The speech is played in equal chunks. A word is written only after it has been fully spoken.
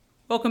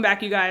Welcome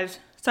back, you guys.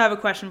 So I have a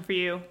question for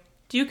you.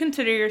 Do you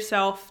consider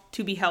yourself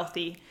to be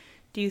healthy?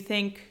 Do you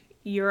think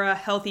you're a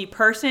healthy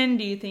person?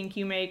 Do you think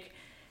you make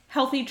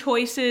healthy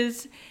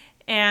choices?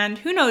 And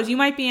who knows, you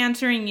might be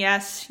answering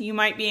yes, you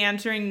might be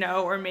answering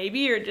no, or maybe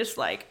you're just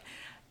like,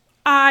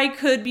 I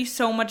could be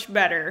so much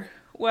better.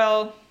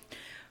 Well,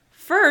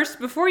 first,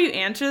 before you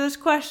answer this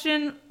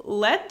question,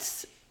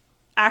 let's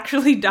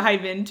actually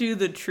dive into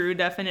the true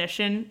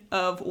definition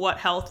of what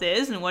health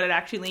is and what it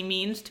actually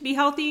means to be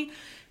healthy,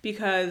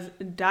 because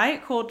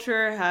diet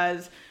culture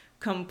has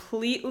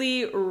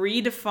completely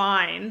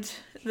redefined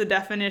the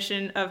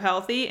definition of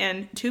healthy,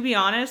 and to be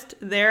honest,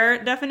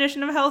 their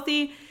definition of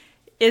healthy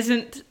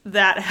isn't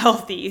that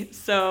healthy.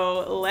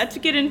 So let's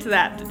get into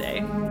that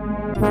today.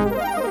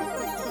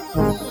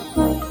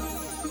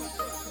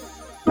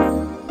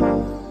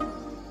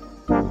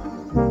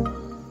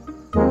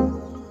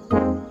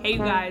 Hey you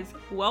guys,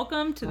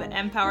 welcome to the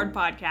Empowered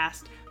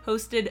Podcast,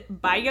 hosted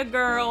by your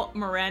girl,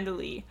 Miranda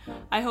Lee.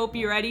 I hope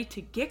you're ready to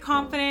get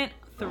confident,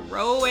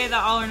 throw away the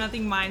all or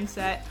nothing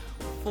mindset,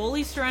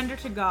 fully surrender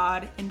to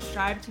God, and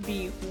strive to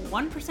be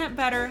 1%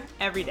 better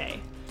every day.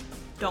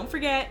 Don't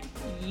forget,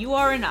 you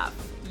are enough,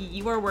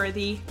 you are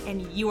worthy,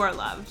 and you are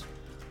loved.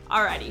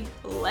 Alrighty,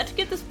 let's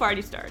get this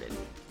party started.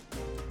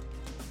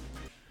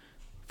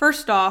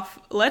 First off,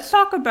 let's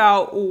talk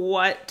about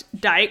what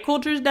diet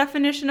culture's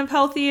definition of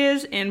healthy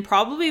is and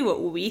probably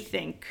what we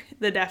think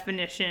the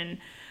definition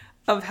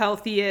of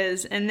healthy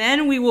is, and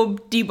then we will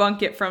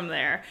debunk it from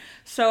there.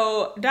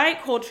 So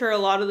diet culture, a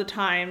lot of the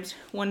times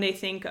when they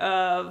think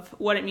of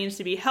what it means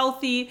to be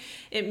healthy,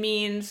 it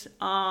means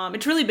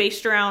it's really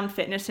based around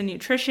fitness and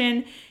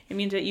nutrition. It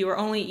means that you are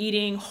only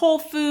eating whole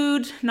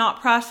foods,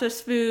 not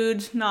processed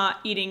foods, not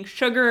eating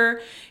sugar.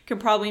 It can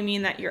probably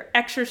mean that you're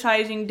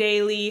exercising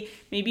daily,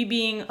 maybe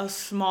being a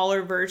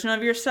smaller version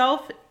of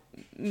yourself.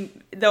 They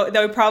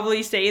would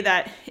probably say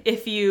that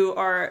if you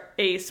are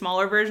a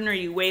smaller version or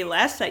you weigh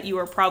less, that you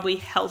are probably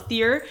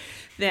healthier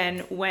than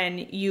when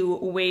you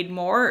weighed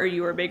more or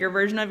you were a bigger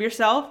version of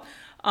yourself.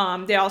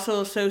 They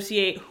also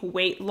associate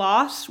weight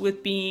loss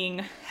with being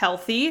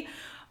healthy,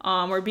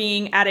 or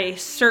being at a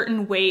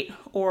certain weight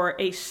or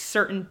a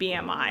certain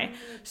BMI.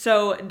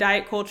 So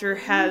diet culture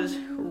has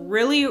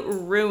really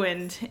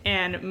ruined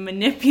and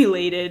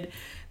manipulated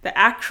the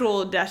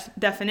actual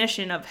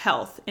definition of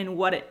health and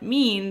what it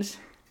means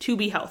to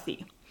be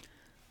healthy.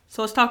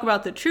 So let's talk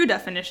about the true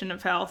definition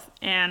of health.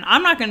 And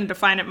I'm not going to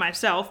define it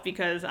myself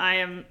because I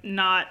am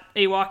not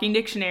a walking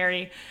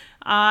dictionary.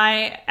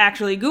 I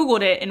actually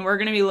Googled it, and we're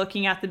going to be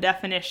looking at the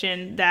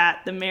definition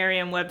that the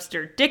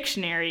Merriam-Webster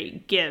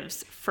dictionary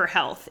gives for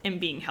health and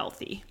being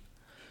healthy.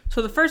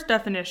 So the first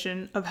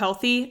definition of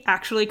healthy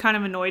actually kind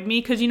of annoyed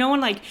me because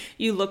when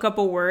you look up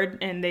a word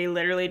and they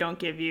literally don't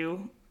give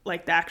you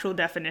the actual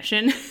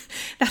definition.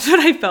 That's what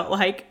I felt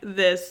like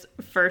this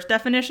first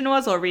definition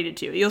was. I'll read it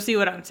to you. You'll see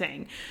what I'm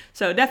saying.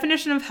 So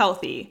definition of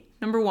healthy.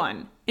 Number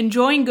 1,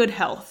 enjoying good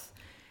health.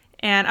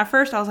 And at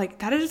first I was like,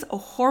 that is a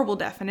horrible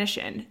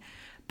definition.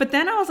 But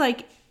then I was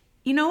like,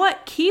 you know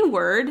what?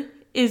 Keyword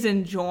is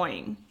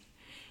enjoying.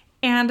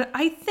 And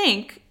I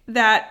think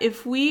that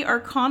if we are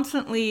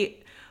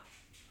constantly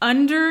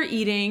under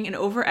eating and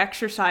over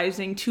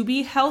exercising to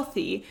be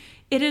healthy,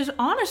 it is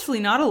honestly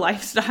not a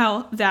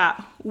lifestyle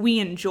that we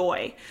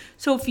enjoy.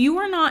 So if you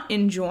are not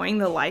enjoying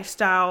the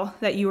lifestyle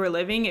that you are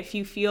living, if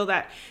you feel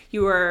that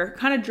you are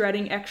kind of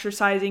dreading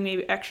exercising,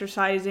 maybe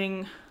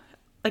exercising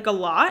a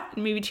lot,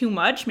 maybe too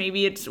much,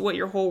 maybe it's what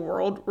your whole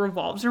world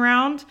revolves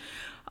around.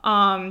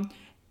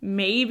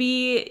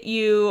 Maybe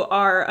you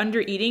are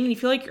under eating and you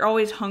feel like you're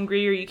always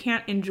hungry or you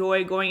can't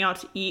enjoy going out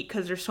to eat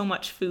because there's so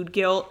much food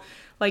guilt.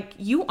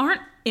 You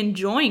aren't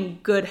enjoying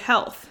good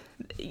health.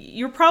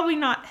 You're probably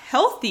not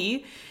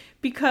healthy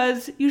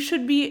because you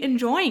should be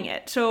enjoying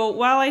it. So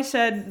while I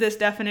said this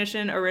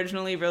definition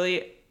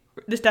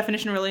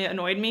really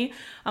annoyed me,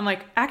 I'm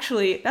like,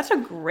 actually, that's a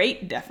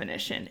great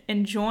definition.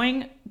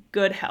 Enjoying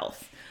good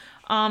health.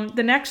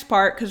 The next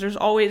part, because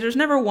there's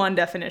never one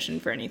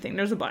definition for anything.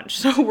 There's a bunch.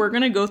 So we're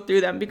going to go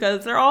through them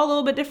because they're all a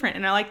little bit different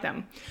and I like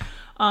them.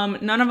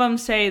 None of them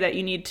say that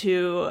you need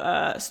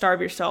to starve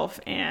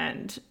yourself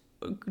and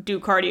do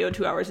cardio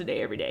 2 hours a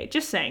day every day.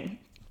 Just saying.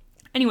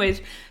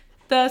 Anyways,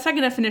 the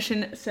second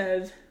definition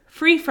says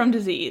free from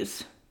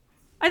disease.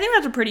 I think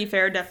that's a pretty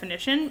fair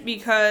definition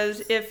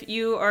because if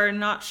you are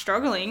not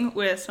struggling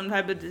with some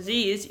type of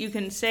disease, you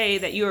can say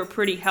that you are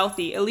pretty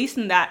healthy, at least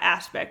in that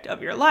aspect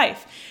of your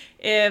life.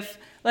 If,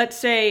 let's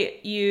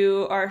say,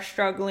 you are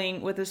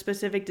struggling with a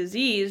specific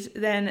disease,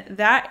 then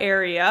that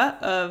area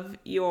of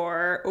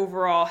your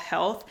overall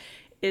health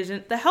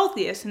isn't the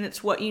healthiest, and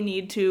it's what you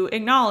need to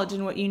acknowledge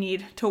and what you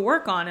need to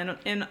work on.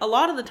 And a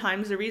lot of the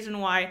times, the reason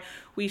why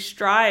we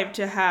strive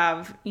to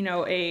have,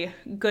 a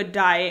good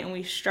diet and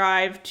we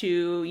strive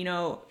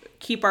to,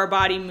 keep our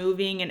body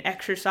moving and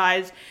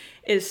exercise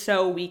is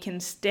so we can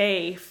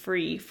stay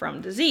free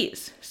from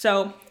disease.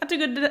 So that's a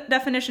good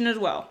definition as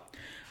well.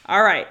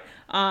 All right.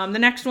 The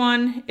next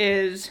one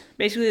is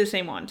basically the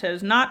same one. It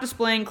says not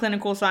displaying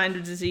clinical signs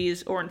of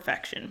disease or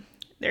infection.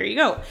 There you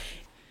go.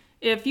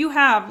 If you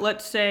have,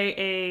 let's say,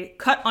 a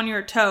cut on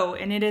your toe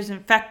and it is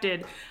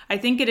infected, I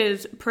think it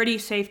is pretty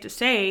safe to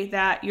say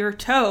that your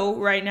toe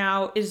right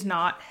now is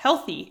not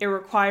healthy. It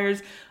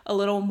requires a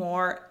little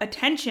more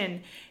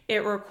attention.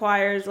 It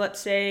requires,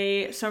 let's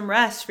say, some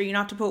rest for you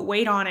not to put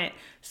weight on it,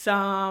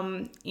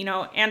 some,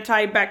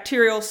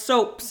 antibacterial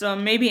soap,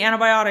 some maybe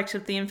antibiotics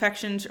if the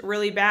infection's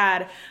really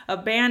bad, a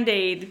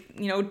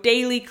Band-Aid,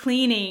 daily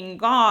cleaning,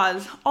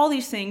 gauze, all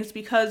these things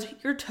because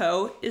your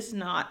toe is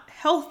not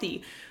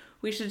healthy.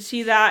 We should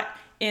see that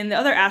in the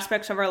other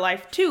aspects of our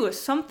life too. If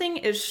something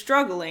is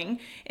struggling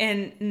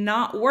and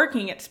not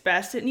working its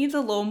best, it needs a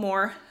little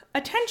more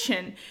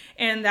attention.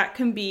 And that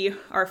can be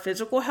our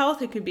physical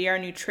health, it could be our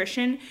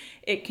nutrition,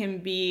 it can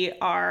be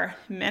our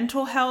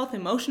mental health,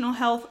 emotional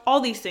health, all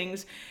these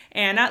things.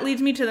 And that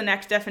leads me to the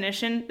next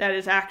definition that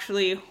is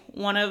actually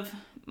one of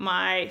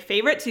my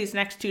favorites. These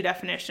next two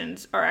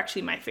definitions are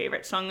actually my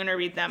favorites, so I'm going to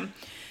read them.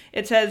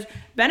 It says,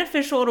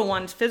 beneficial to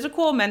one's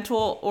physical,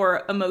 mental,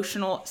 or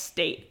emotional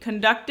state,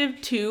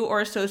 conducive to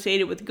or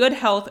associated with good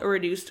health or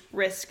reduced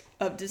risk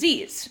of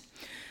disease.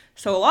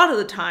 So a lot of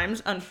the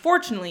times,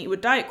 unfortunately,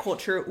 with diet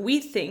culture, we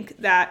think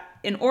that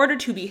in order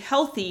to be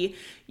healthy,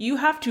 you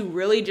have to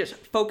really just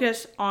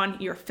focus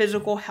on your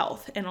physical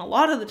health. And a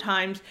lot of the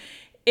times,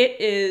 it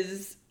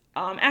is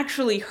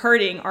actually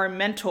hurting our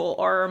mental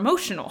or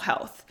emotional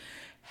health.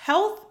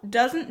 Health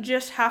doesn't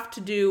just have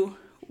to do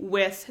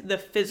with the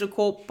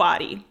physical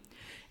body.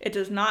 It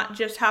does not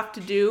just have to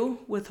do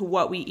with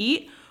what we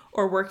eat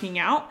or working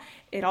out.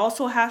 It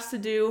also has to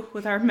do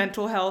with our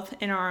mental health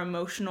and our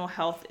emotional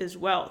health as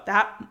well.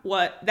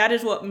 That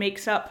is what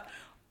makes up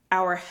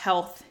our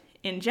health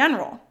in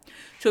general.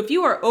 So if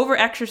you are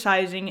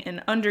over-exercising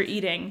and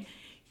under-eating,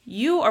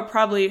 you are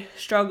probably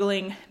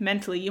struggling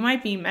mentally. You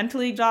might be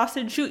mentally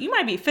exhausted. Shoot, you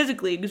might be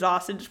physically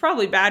exhausted. It's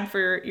probably bad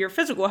for your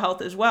physical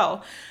health as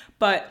well.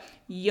 But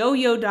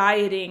yo-yo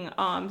dieting,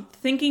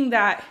 thinking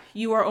that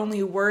you are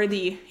only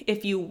worthy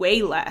if you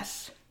weigh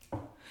less,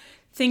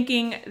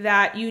 thinking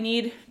that you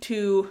need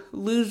to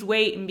lose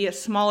weight and be a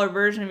smaller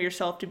version of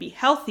yourself to be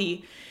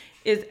healthy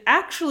is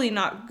actually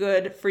not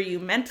good for you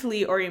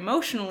mentally or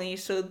emotionally.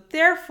 So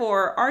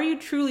therefore, are you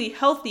truly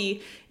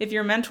healthy if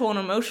your mental and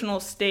emotional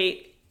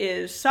state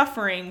is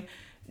suffering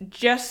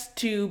just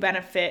to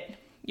benefit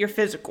your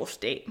physical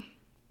state?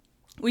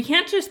 We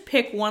can't just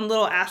pick one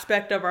little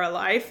aspect of our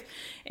life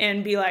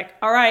and be like,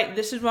 all right,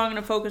 this is what I'm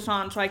going to focus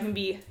on so I can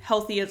be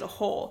healthy as a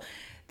whole.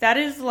 That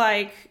is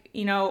like,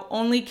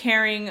 only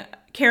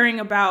caring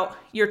about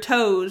your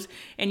toes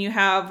and you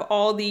have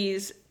all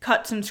these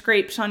cuts and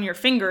scrapes on your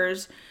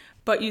fingers,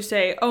 but you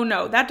say, oh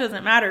no, that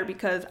doesn't matter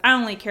because I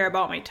only care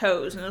about my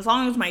toes. And as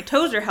long as my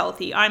toes are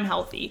healthy, I'm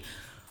healthy.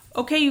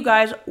 Okay, you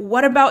guys,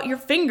 what about your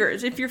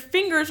fingers? If your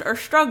fingers are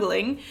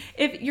struggling,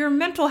 if your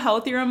mental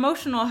health, your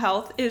emotional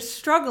health is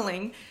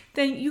struggling,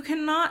 then you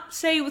cannot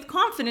say with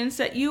confidence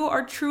that you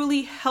are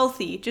truly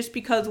healthy just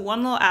because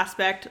one little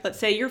aspect, let's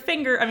say your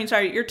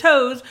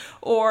toes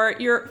or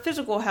your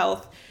physical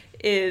health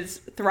is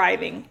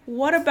thriving.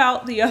 What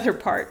about the other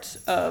parts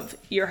of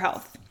your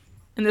health?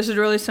 And this is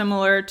really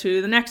similar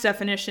to the next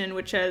definition,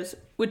 which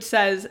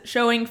says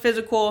showing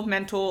physical,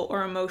 mental,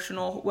 or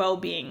emotional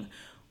well-being.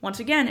 Once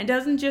again, it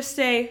doesn't just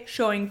say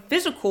showing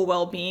physical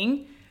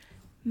well-being,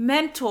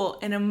 mental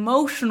and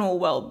emotional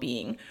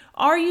well-being.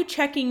 Are you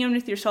checking in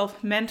with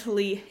yourself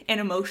mentally and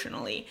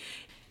emotionally?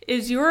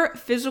 Is your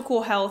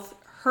physical health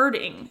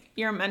hurting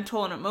your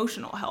mental and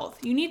emotional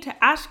health? You need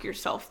to ask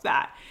yourself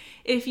that.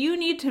 If you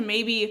need to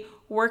maybe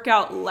work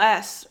out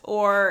less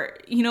or,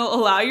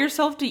 allow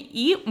yourself to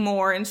eat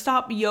more and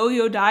stop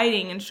yo-yo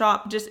dieting and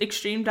stop just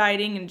extreme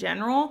dieting in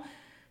general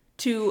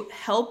to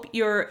help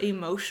your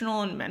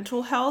emotional and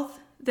mental health,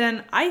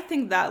 then I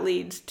think that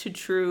leads to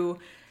true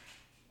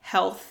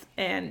health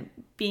and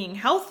being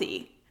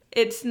healthy.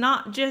 It's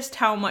not just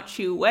how much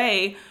you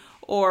weigh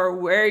or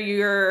where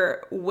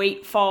your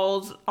weight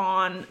falls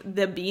on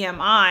the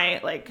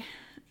BMI. Like,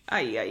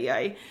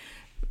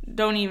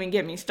 don't even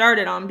get me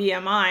started on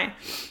BMI.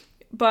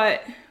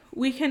 But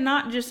we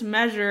cannot just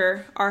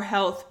measure our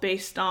health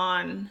based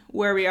on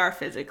where we are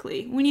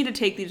physically. We need to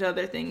take these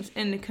other things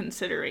into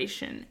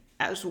consideration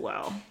as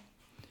well.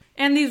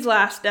 And these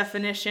last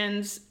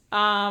definitions,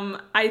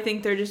 I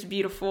think they're just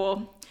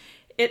beautiful.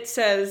 It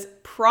says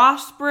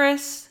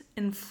prosperous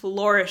and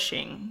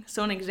flourishing.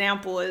 So an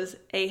example is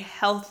a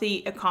healthy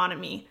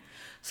economy.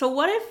 So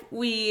what if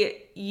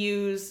we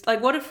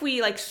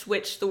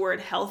switch the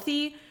word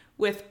healthy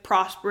with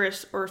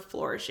prosperous or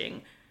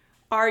flourishing?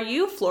 Are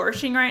you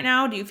flourishing right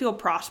now? Do you feel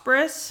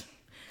prosperous?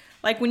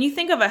 Like when you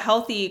think of a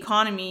healthy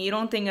economy, you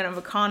don't think of an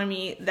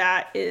economy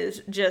that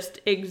is just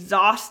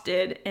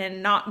exhausted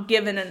and not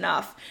given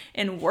enough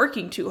and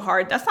working too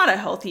hard. That's not a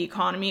healthy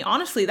economy.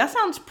 Honestly, that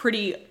sounds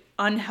pretty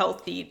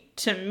unhealthy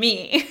to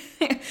me.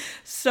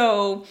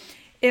 So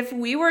if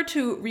we were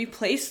to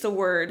replace the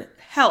word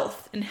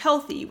health and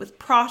healthy with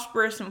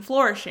prosperous and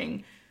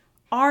flourishing,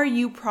 are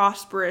you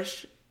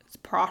prosperous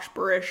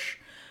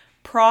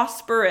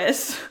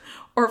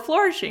or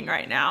flourishing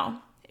right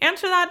now?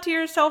 Answer that to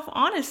yourself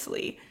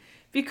honestly.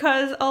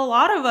 because a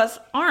lot of us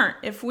aren't.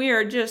 If we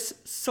are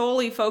just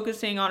solely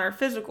focusing on our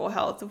physical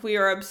health, if we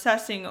are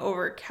obsessing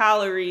over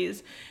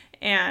calories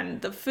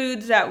and the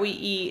foods that we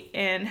eat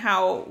and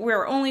how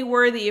we're only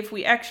worthy if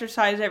we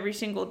exercise every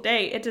single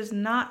day, it does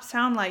not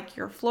sound like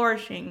you're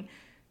flourishing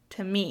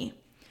to me.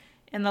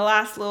 And the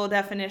last little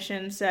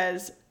definition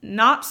says,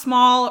 not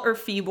small or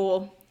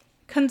feeble,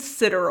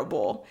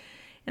 considerable.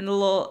 And the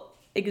little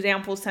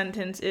example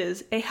sentence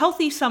is, a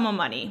healthy sum of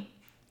money.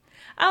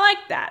 I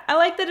like that. I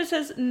like that it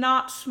says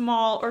not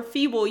small or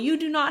feeble. You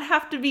do not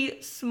have to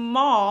be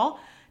small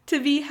to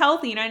be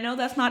healthy. And I know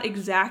that's not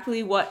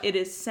exactly what it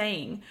is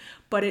saying,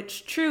 but it's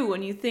true.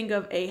 When you think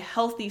of a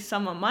healthy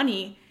sum of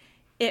money,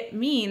 it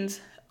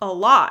means a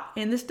lot.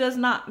 And this does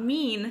not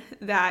mean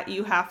that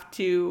you have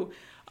to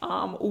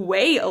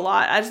weigh a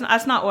lot.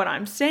 That's not what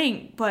I'm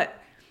saying, but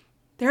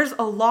there's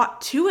a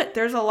lot to it.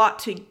 There's a lot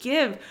to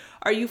give.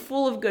 Are you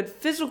full of good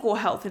physical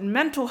health and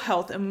mental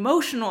health,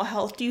 emotional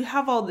health? Do you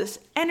have all this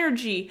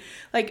energy?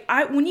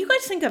 When you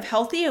guys think of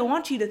healthy, I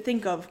want you to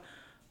think of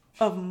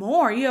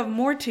more. You have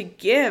more to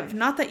give.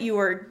 Not that you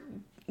are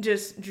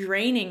just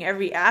draining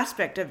every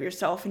aspect of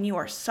yourself and you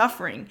are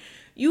suffering.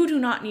 You do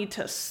not need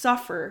to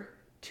suffer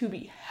to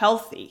be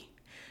healthy.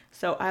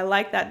 So I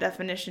like that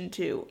definition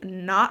too.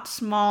 Not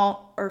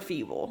small or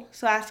feeble.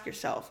 So ask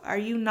yourself, are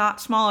you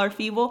not small or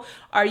feeble?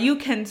 Are you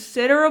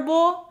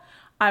considerable?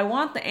 I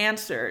want the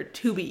answer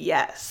to be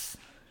yes.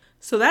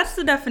 So that's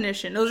the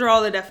definition. Those are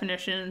all the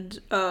definitions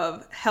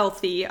of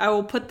healthy. I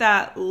will put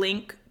that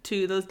link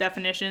to those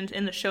definitions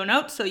in the show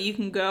notes so you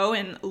can go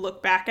and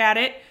look back at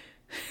it.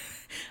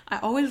 I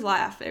always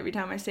laugh every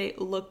time I say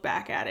look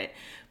back at it.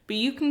 But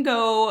you can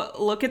go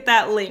look at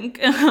that link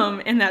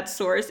in that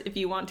source if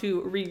you want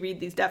to reread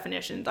these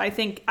definitions.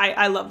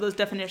 I love those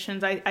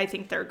definitions. I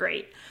think they're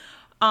great.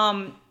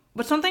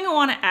 But something I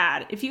want to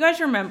add, if you guys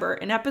remember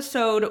in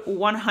episode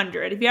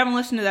 100, if you haven't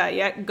listened to that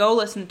yet, go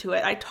listen to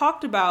it. I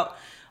talked about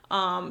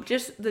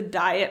just the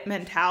diet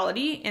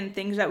mentality and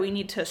things that we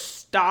need to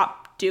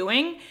stop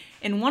doing.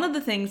 And one of the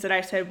things that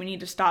I said we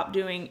need to stop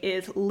doing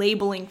is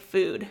labeling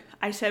food.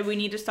 I said we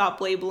need to stop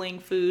labeling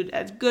food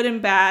as good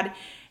and bad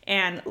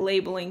and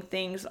labeling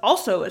things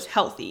also as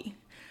healthy.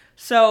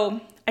 So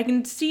I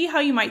can see how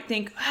you might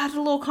think that's a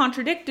little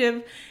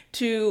contradictory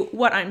to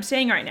what I'm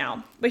saying right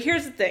now. But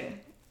here's the thing.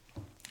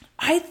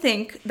 I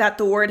think that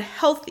the word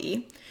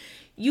healthy,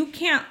 you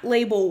can't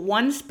label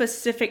one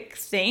specific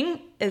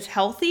thing as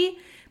healthy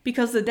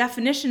because the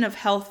definition of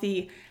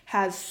healthy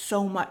has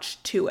so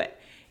much to it.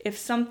 If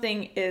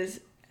something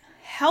is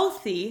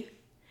healthy,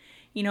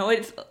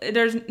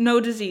 there's no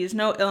disease,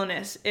 no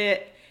illness.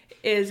 It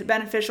is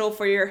beneficial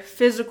for your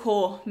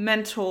physical,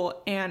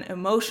 mental, and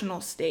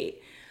emotional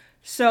state.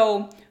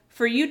 So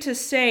for you to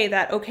say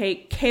that, okay,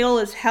 kale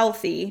is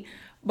healthy,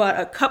 but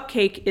a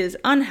cupcake is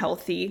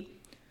unhealthy,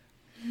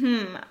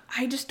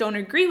 I just don't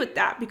agree with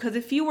that, because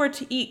if you were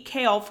to eat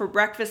kale for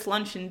breakfast,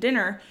 lunch, and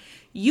dinner,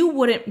 you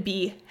wouldn't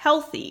be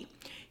healthy.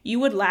 You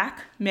would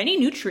lack many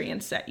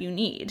nutrients that you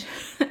need.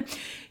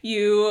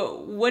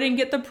 You wouldn't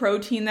get the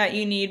protein that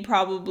you need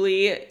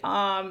probably.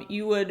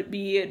 You would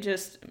be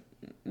just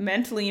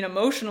mentally and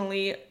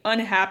emotionally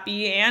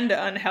unhappy and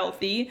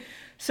unhealthy.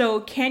 So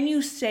can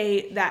you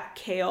say that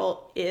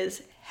kale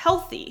is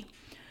healthy?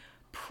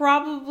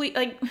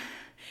 Probably.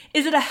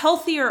 Is it a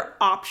healthier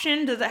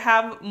option? Does it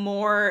have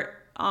more,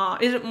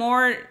 is it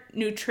more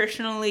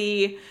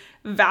nutritionally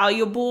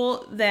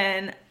valuable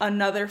than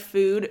another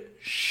food?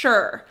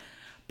 Sure.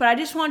 But I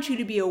just want you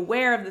to be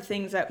aware of the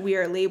things that we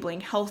are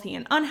labeling healthy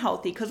and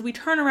unhealthy, because we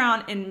turn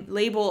around and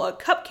label a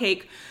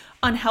cupcake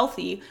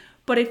unhealthy.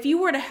 But if you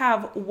were to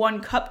have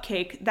one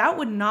cupcake, that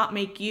would not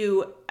make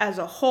you as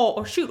a whole,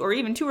 or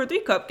even 2 or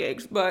 3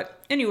 cupcakes.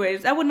 But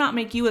anyways, that would not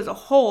make you as a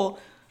whole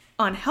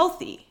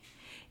unhealthy.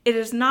 It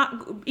is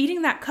not,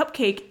 eating that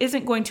cupcake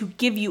isn't going to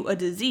give you a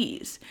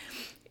disease.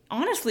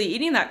 Honestly,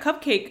 eating that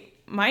cupcake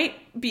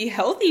might be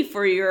healthy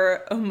for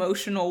your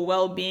emotional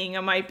well-being.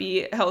 It might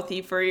be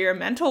healthy for your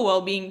mental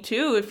well-being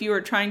too, if you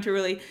were trying to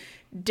really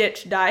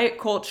ditch diet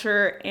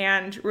culture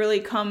and really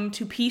come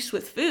to peace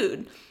with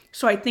food.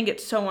 So I think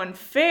it's so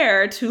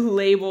unfair to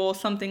label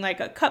something like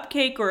a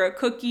cupcake or a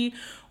cookie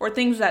or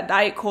things that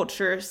diet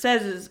culture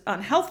says is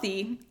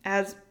unhealthy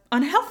as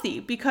unhealthy,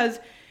 because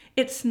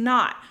it's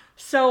not.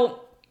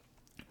 So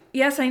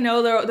yes, I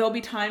know there'll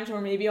be times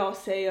where maybe I'll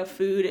say a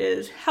food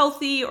is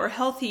healthy or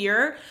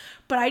healthier,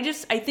 but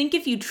I think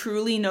if you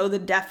truly know the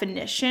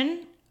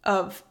definition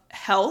of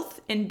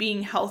health and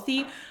being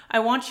healthy, I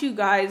want you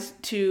guys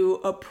to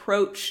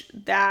approach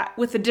that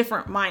with a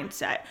different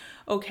mindset.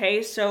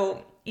 Okay,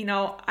 so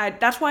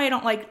that's why I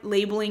don't like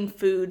labeling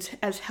foods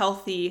as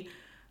healthy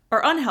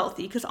or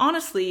unhealthy, because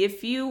honestly,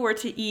 if you were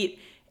to eat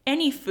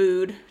any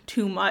food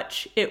too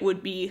much, it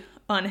would be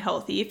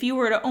unhealthy. If you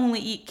were to only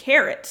eat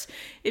carrots,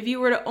 if you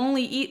were to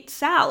only eat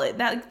salad,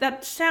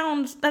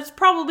 that's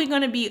probably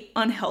going to be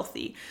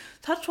unhealthy.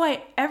 So that's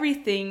why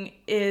everything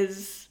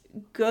is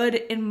good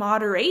in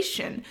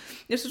moderation.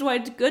 This is why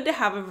it's good to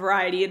have a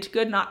variety. It's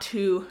good not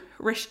to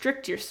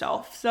restrict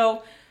yourself.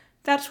 So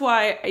That's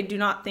why I do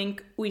not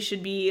think we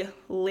should be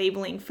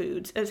labeling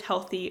foods as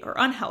healthy or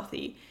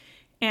unhealthy.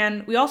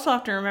 And we also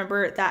have to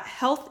remember that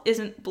health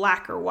isn't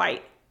black or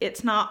white.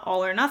 It's not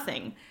all or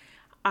nothing.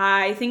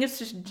 I think it's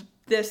just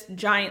this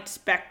giant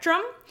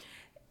spectrum,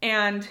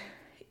 and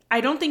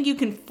I don't think you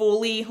can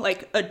fully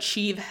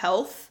achieve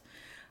health.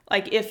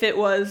 Like if it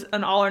was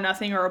an all or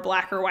nothing or a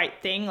black or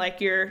white thing,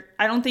 I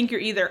don't think you're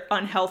either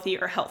unhealthy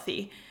or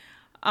healthy.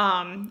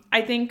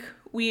 I think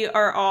we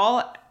are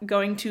all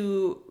going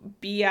to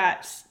be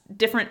at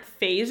different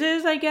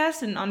phases, I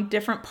guess, and on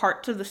different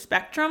parts of the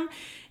spectrum.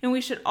 And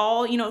we should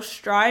all,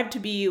 strive to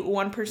be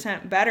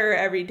 1% better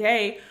every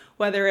day,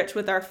 whether it's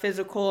with our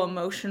physical,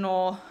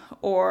 emotional,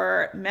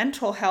 or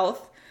mental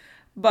health.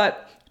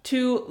 But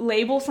to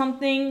label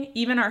something,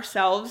 even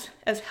ourselves,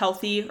 as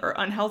healthy or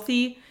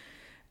unhealthy,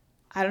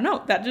 I don't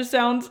know, that just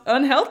sounds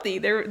unhealthy.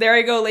 There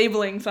I go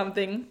labeling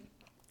something.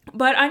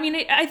 But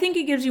I think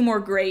it gives you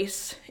more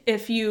grace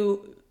if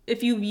you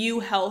view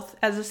health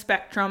as a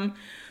spectrum.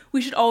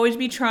 We should always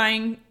be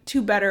trying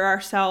to better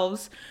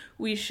ourselves.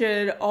 We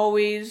should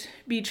always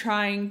be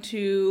trying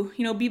to,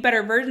 be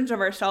better versions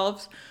of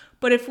ourselves.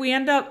 But if we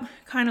end up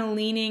kind of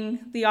leaning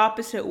the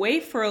opposite way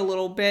for a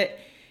little bit,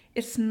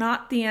 it's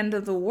not the end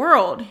of the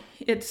world.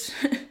 It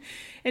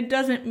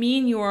doesn't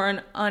mean you are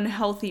an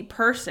unhealthy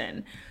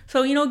person.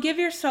 So, give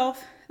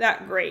yourself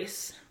that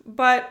grace.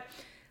 But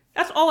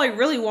that's all I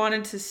really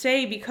wanted to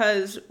say,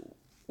 because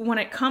when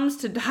it comes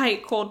to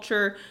diet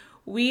culture,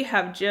 we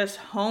have just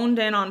honed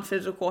in on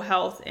physical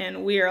health,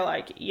 and we are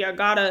like, you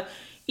gotta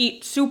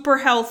eat super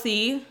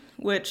healthy,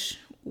 which,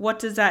 what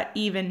does that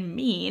even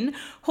mean?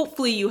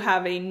 Hopefully you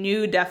have a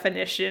new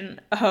definition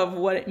of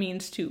what it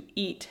means to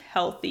eat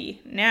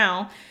healthy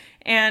now,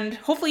 and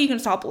hopefully you can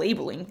stop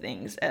labeling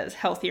things as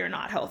healthy or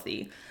not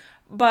healthy.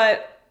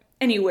 But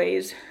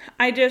anyways,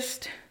 I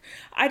just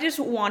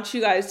want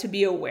you guys to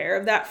be aware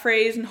of that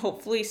phrase and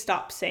hopefully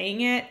stop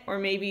saying it, or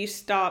maybe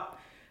stop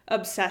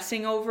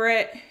obsessing over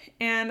it.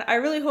 And I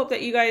really hope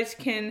that you guys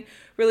can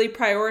really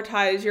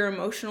prioritize your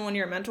emotional and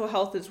your mental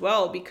health as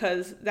well,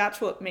 because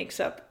that's what makes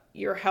up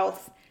your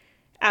health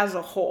as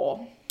a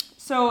whole.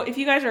 So if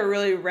you guys are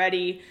really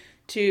ready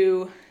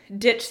to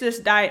ditch this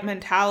diet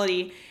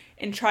mentality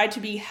and try to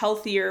be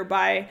healthier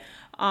by,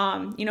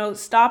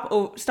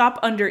 stop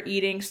under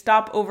eating,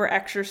 stop over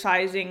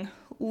exercising,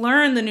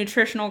 learn the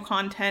nutritional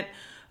content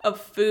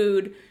of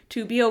food,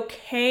 to be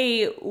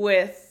okay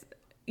with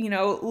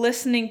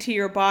listening to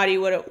your body,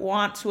 what it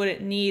wants, what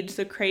it needs,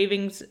 the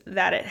cravings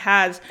that it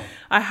has,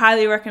 I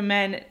highly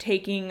recommend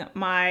taking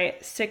my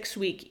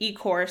 6-week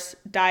e-course,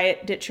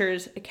 Diet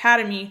Ditchers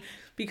Academy,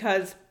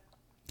 because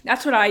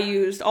that's what I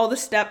used. All the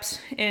steps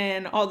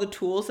and all the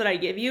tools that I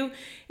give you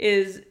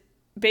is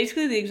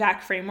basically the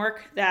exact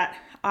framework that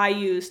I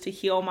use to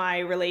heal my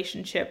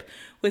relationship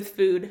with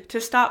food,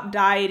 to stop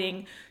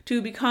dieting, to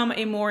become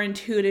a more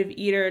intuitive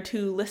eater,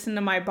 to listen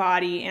to my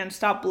body and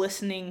stop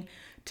listening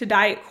to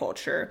diet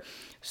culture.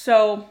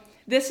 So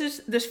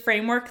this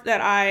framework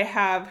that I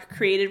have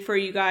created for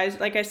you guys,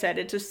 like I said,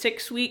 it's a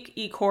 6-week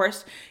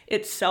e-course.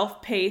 It's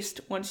self-paced.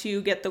 Once you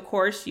get the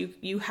course,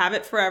 you have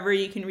it forever.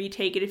 You can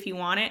retake it if you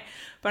want it.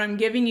 But I'm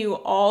giving you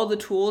all the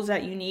tools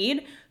that you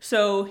need,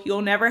 so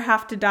you'll never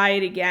have to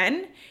diet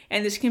again.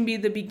 And this can be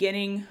the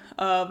beginning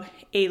of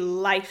a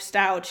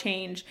lifestyle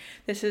change.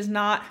 This is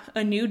not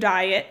a new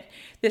diet.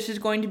 This is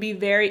going to be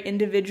very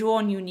individual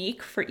and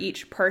unique for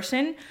each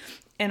person.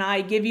 And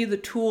I give you the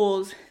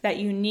tools that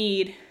you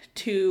need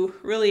to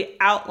really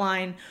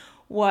outline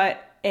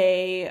what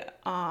a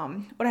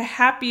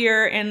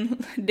happier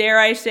and, dare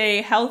I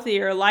say,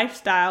 healthier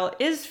lifestyle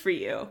is for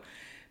you.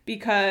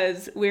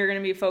 Because we're going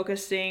to be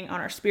focusing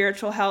on our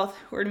spiritual health,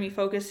 we're going to be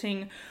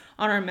focusing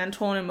on our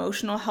mental and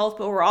emotional health,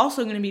 but we're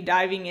also going to be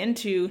diving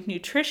into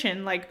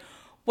nutrition, like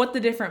what the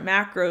different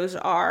macros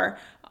are,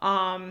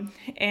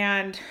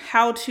 and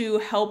how to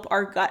help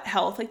our gut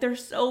health. Like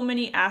there's so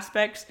many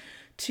aspects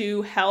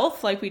to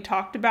health, like we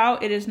talked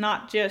about. It is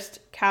not just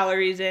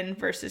calories in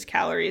versus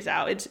calories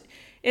out.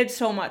 It's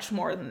so much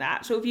more than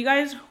that. So if you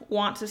guys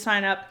want to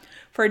sign up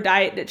for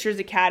Diet Ditchers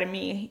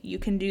Academy, you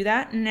can do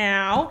that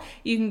now.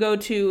 You can go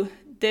to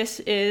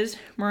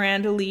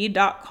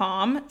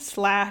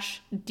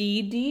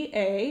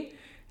thisismirandalee.com/DDA,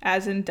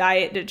 as in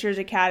Diet Ditchers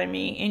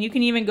Academy. And you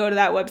can even go to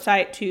that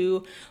website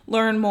to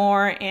learn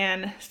more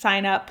and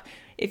sign up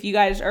if you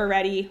guys are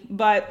ready.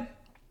 But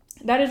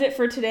that is it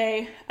for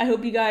today. I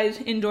hope you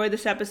guys enjoyed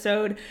this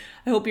episode.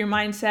 I hope your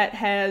mindset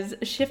has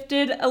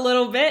shifted a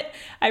little bit.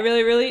 I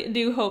really, really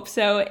do hope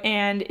so.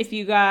 And if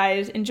you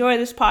guys enjoy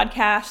this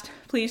podcast,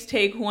 please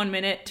take 1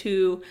 minute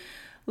to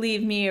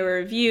leave me a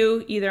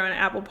review, either on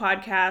Apple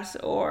Podcasts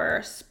or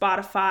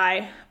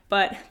Spotify.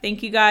 But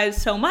thank you guys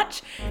so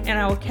much, and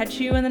I will catch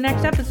you in the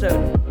next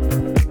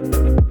episode.